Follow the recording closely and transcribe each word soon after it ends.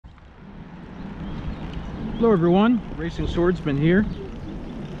Hello everyone, Racing Swordsman here.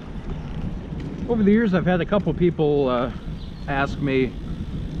 Over the years I've had a couple people ask me,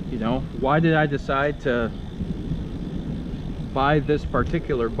 why did I decide to buy this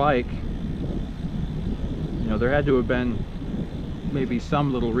particular bike? There had to have been maybe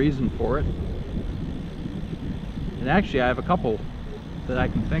some little reason for it. And actually I have a couple that I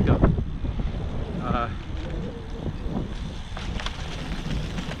can think of.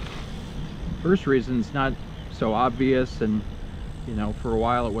 First reason's not so obvious, and for a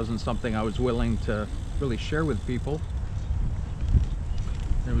while it wasn't something I was willing to really share with people.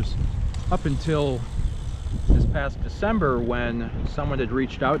 It was up until this past December when someone had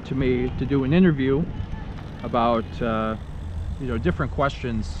reached out to me to do an interview about different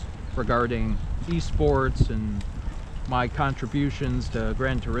questions regarding esports and my contributions to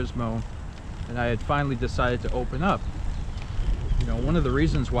Gran Turismo, and I had finally decided to open up. One of the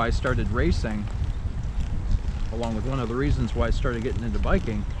reasons why I started racing, along with one of the reasons why I started getting into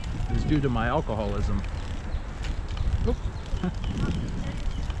biking, is due to my alcoholism. Oh.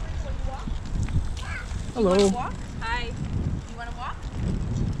 Hello. You want to walk? Hi. You want to walk?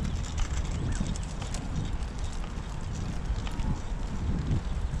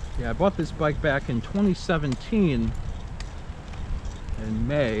 Yeah, I bought this bike back in 2017 in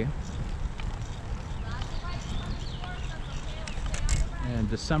May. And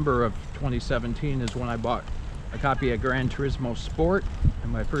December of 2017 is when I bought a copy of Gran Turismo Sport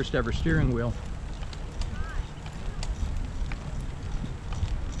and my first ever steering wheel.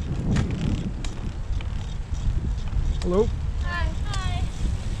 Hello. Hi. Hi.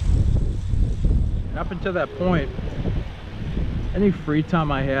 And up until that point, any free time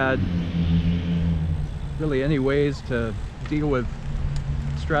I had, really any ways to deal with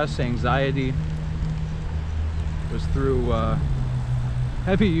stress, anxiety, was through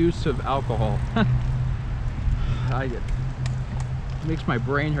heavy use of alcohol. It makes my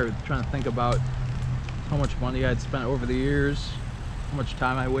brain hurt trying to think about how much money I'd spent over the years, how much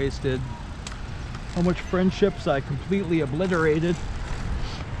time I wasted, how much friendships I completely obliterated,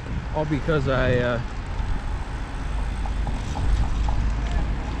 all because I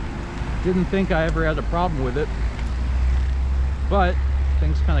didn't think I ever had a problem with it. But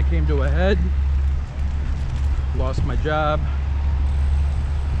things kind of came to a head. Lost my job,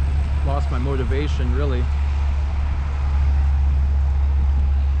 lost my motivation, really.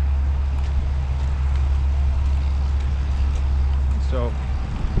 And so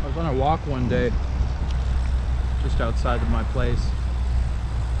I was on a walk one day just outside of my place,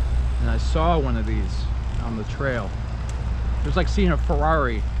 and I saw one of these on the trail. It was like seeing a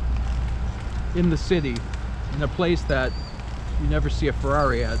Ferrari in the city, in a place that you never see a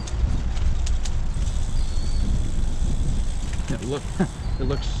Ferrari at. It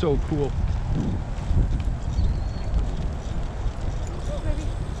looks so cool.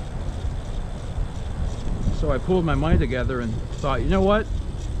 So I pulled my mind together and thought, you know what?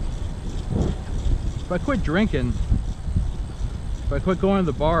 If I quit drinking, if I quit going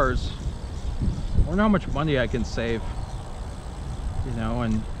to the bars, I wonder how much money I can save.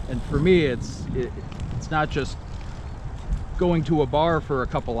 And for me, it's not just going to a bar for a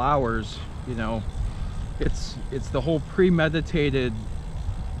couple hours, it's the whole premeditated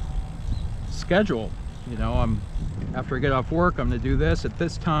schedule. After I get off work, I'm going to do this at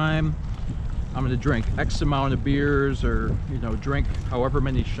this time. I'm going to drink X amount of beers, or drink however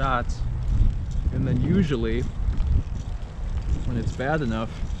many shots, and then usually when it's bad enough,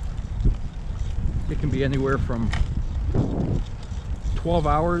 it can be anywhere from 12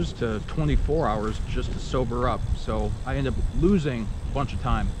 hours to 24 hours just to sober up. So I end up losing a bunch of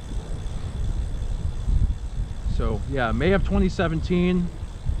time. So yeah, May of 2017,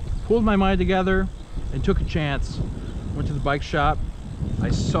 pulled my mind together and took a chance. Went to the bike shop. I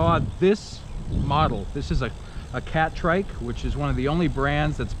saw this model. This is a Catrike, which is one of the only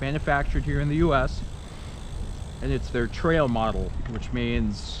brands that's manufactured here in the US. And it's their trail model, which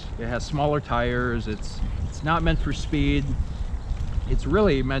means it has smaller tires. It's not meant for speed. It's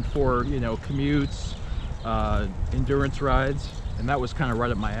really meant for, commutes, endurance rides, and that was kind of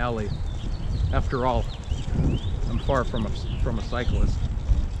right up my alley. After all, I'm far from a cyclist.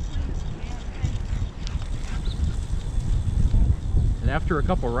 And after a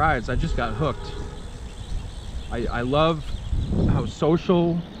couple rides, I just got hooked. I love how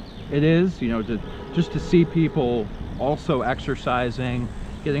social it is, just to see people also exercising,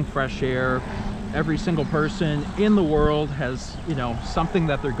 getting fresh air. Every single person in the world has, something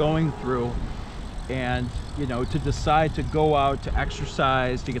that they're going through, and, to decide to go out to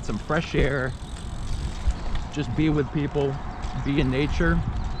exercise, to get some fresh air, just be with people, be in nature.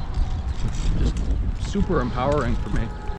 just super empowering for me.